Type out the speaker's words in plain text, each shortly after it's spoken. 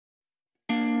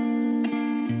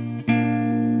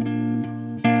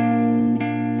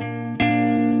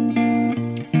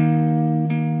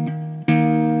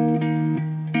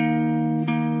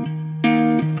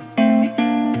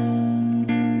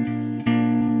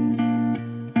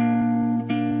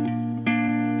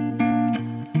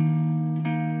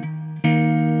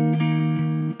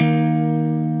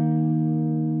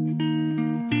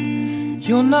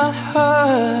You're not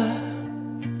her,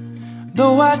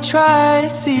 though I try to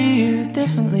see you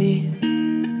differently.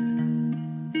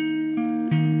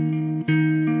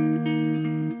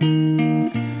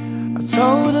 I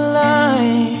told a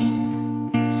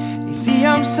line. You see,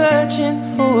 I'm searching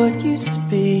for what used to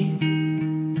be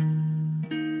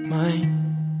mine.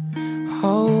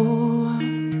 Oh,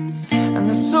 and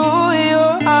I saw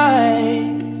your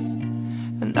eyes,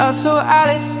 and I saw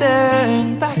Alice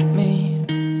staring back at me.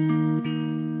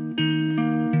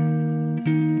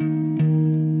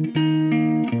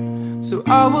 So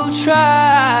I will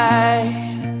try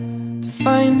to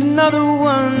find another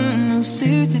one who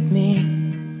suited me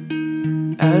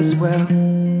as well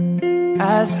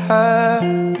as her.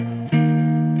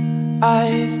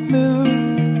 I've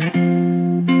moved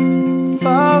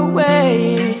far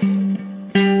away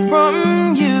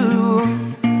from you,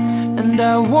 and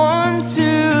I want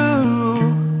to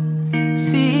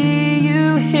see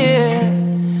you here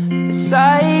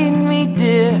beside me,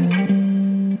 dear.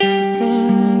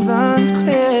 Things aren't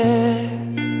clear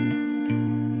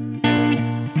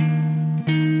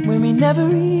when we never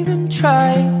even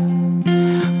tried,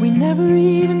 we never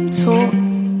even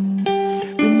talked,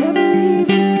 we never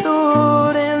even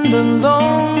thought in the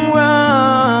long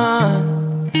run.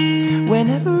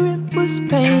 Whenever it was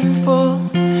painful,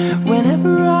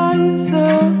 whenever I was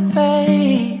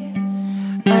away,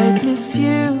 I'd miss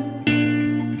you,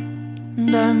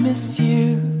 and I miss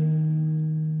you.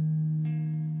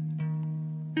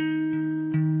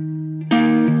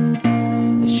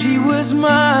 She was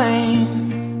mine,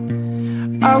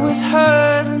 I was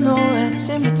hers, and all that's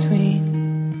in between.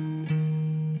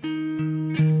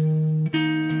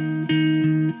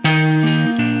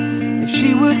 If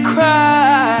she would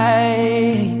cry,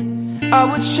 I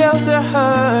would shelter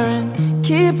her and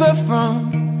keep her from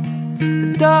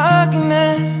the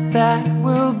darkness that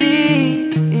will be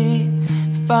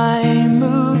if I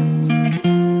moved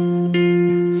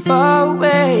far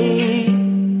away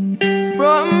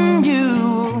from you.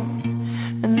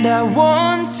 And I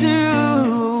want to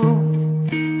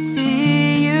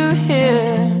see you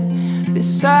here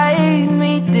beside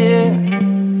me, dear,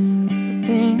 but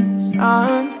things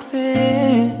aren't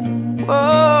clear.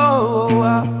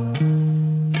 Whoa,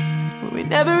 we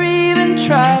never even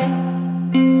tried,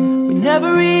 we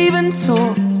never even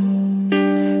talked,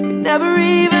 we never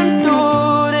even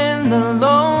thought in the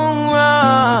long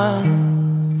run.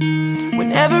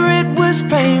 Whenever it was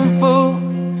painful,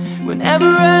 whenever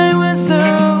I was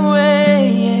away,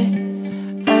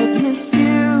 I'd miss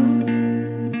you,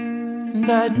 and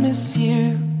I'd miss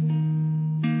you.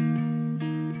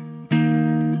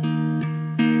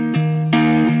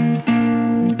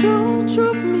 Don't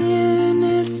drop me in,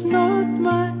 it's not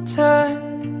my time.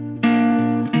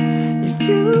 If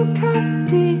you cut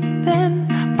deep, then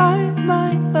I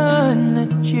might learn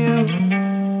that you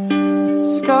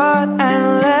scarred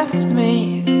and left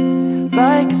me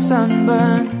like a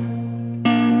sunburn.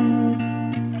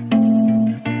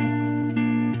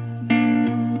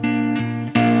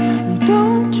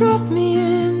 Don't drop me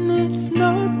in, it's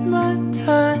not my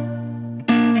time.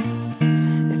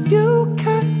 If you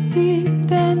cut deep,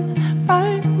 then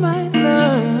I might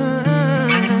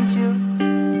learn that you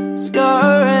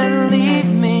scar and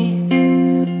leave me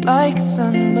like a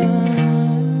sunburn.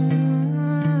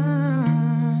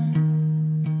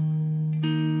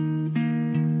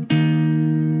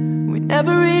 We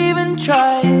never even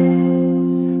tried,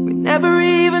 we never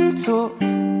even talked,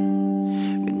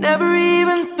 we never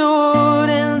even thought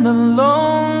in the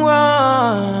long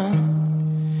run.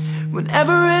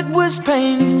 Whenever it was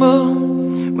painful,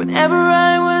 whenever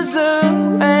I was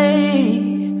away,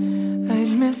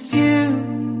 I'd miss you,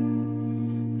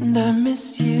 and I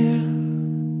miss you.